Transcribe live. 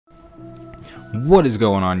What is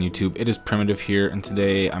going on YouTube? It is Primitive here, and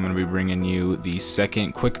today I'm going to be bringing you the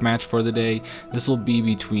second quick match for the day. This will be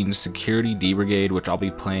between Security D-Brigade, which I'll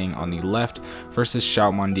be playing on the left, versus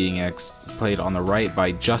Shoutmon DX, played on the right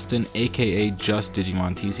by Justin, aka Just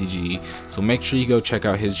Digimon TCG. So make sure you go check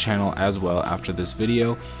out his channel as well after this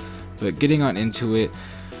video. But getting on into it,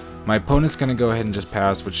 my opponent's going to go ahead and just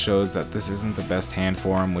pass, which shows that this isn't the best hand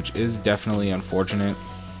for him, which is definitely unfortunate.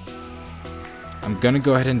 I'm going to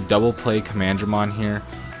go ahead and double play Digimon here,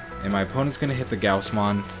 and my opponent's going to hit the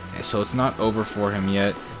Gaussmon, so it's not over for him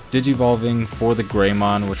yet. Digivolving for the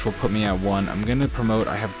Greymon, which will put me at 1. I'm going to promote.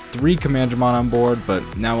 I have 3 Digimon on board,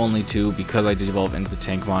 but now only 2 because I Digivolve into the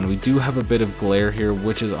Tankmon. We do have a bit of glare here,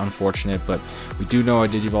 which is unfortunate, but we do know I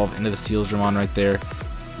Digivolve into the Sealsdramon right there.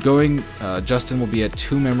 Justin will be at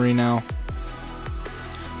 2 memory now.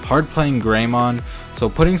 Hard playing Greymon, so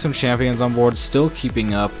putting some champions on board, still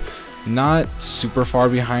keeping up. Not super far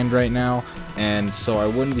behind right now, and so I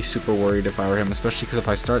wouldn't be super worried if I were him, especially because if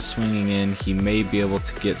I start swinging in, he may be able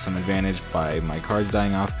to get some advantage by my cards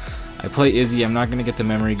dying off. I play Izzy. I'm not going to get the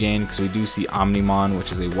memory gain because we do see Omnimon,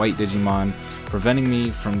 which is a white Digimon, preventing me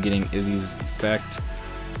from getting Izzy's effect.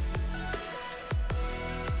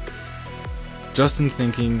 Justin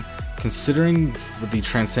thinking, considering the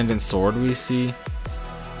Transcendent Sword we see,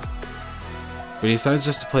 but he decides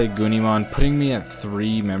just to play Gunimon, putting me at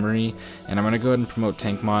 3 memory, and I'm going to go ahead and promote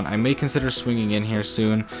Tankmon. I may consider swinging in here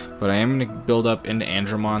soon, but I am going to build up into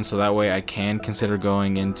Andromon, so that way I can consider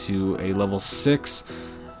going into a level 6.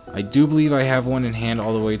 I do believe I have one in hand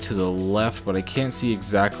all the way to the left, but I can't see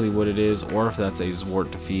exactly what it is, or if that's a Zwart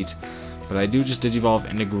defeat. But I do just Digivolve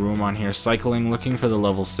into Garurumon here, cycling, looking for the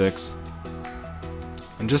level 6,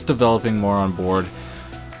 and just developing more on board.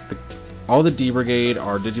 All the D-Brigade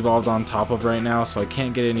are Digivolved on top of right now, so I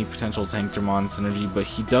can't get any potential Tankmon synergy, but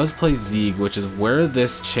he does play Zeeg, which is where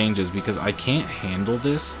this changes because I can't handle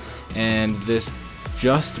this, and this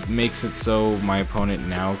just makes it so my opponent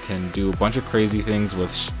now can do a bunch of crazy things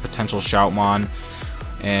with potential Shoutmon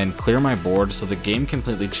and clear my board, so the game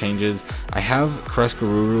completely changes. I have Crest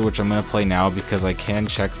Garuru, which I'm going to play now because I can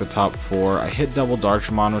check the top 4. I hit double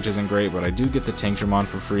Darkmon, which isn't great, but I do get the Tankmon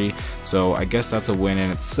for free, so I guess that's a win in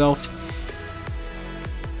itself.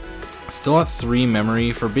 Still at 3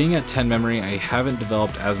 memory. For being at 10 memory, I haven't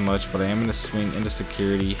developed as much, but I am going to swing into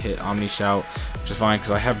Security, hit Omni Shout, which is fine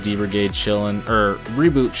because I have D-Brigade chillin', or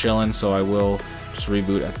Reboot chillin', so I will just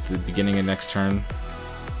reboot at the beginning of next turn.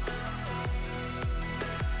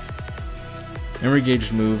 Memory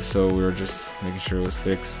gauge moved, so we were just making sure it was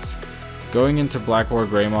fixed. Going into Black War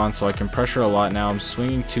Greymon, so I can pressure a lot now. I'm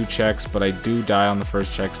swinging 2 checks, but I do die on the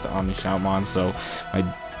first checks to Omni Shoutmon, so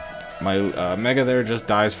my Mega there just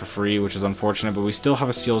dies for free, which is unfortunate, but we still have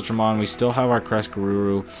a Sealsdramon, we still have our Crest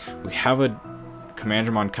Garuru, we have a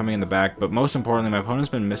Commandramon coming in the back, but most importantly, my opponent's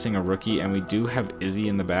been missing a rookie, and we do have Izzy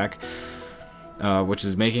in the back, which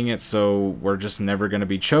is making it so we're just never going to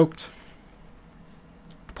be choked.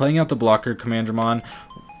 Playing out the blocker Commandramon,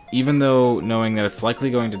 even though knowing that it's likely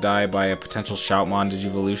going to die by a potential Shoutmon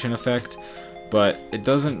Digivolution effect, but it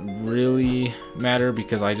doesn't really matter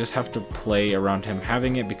because I just have to play around him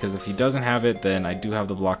having it, because if he doesn't have it, then I do have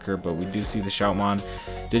the blocker, but we do see the Shoutmon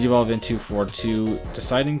Digivolve into 4-2.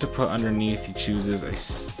 Deciding to put underneath, he chooses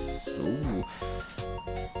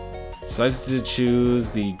decides to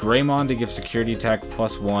choose the Greymon to give security attack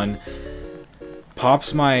 +1.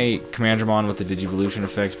 Pops my Commandramon with the Digivolution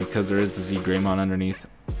effect because there is the Z Greymon underneath.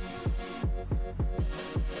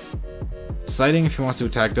 Deciding if he wants to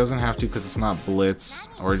attack, doesn't have to because it's not blitz,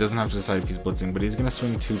 or he doesn't have to decide if he's blitzing, but he's going to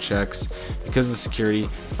swing 2 checks because of the security.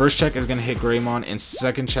 First check is going to hit Greymon, and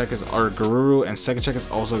second check is our Garuru, and second check is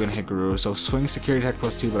also going to hit Garuru. So swing security attack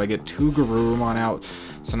 +2, but I get 2 Garurumon out.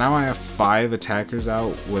 So now I have 5 attackers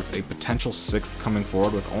out with a potential 6th coming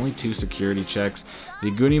forward with only 2 security checks.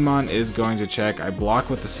 The Gunimon is going to check. I block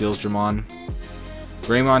with the Sealsdramon.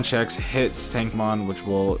 Greymon checks, hits Tankmon, which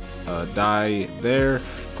will die there.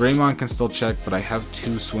 Greymon can still check, but I have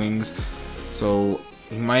 2 swings, so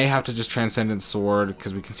he might have to just Transcendent Sword,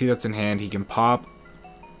 because we can see that's in hand. He can pop,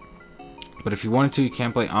 but if he wanted to, he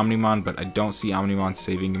can play Omnimon, but I don't see Omnimon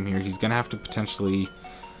saving him here. He's going to have to potentially,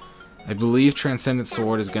 I believe Transcendent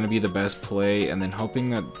Sword is going to be the best play, and then hoping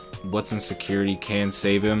that what's in security can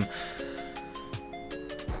save him.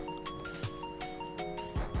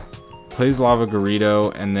 Plays Lava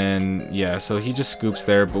Garrido, and then, yeah, so he just scoops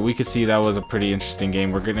there, but we could see that was a pretty interesting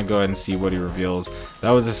game. We're going to go ahead and see what he reveals.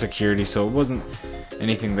 That was a security, so it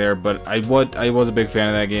anything there, but I was a big fan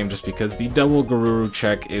of that game just because the double Garuru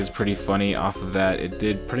check is pretty funny off of that. It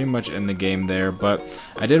did pretty much end the game there, but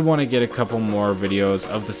I did want to get a couple more videos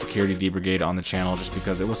of the Security D-Brigade on the channel just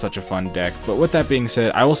because it was such a fun deck. But with that being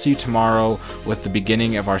said, I will see you tomorrow with the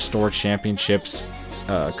beginning of our Store Championships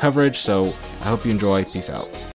coverage, so I hope you enjoy. Peace out.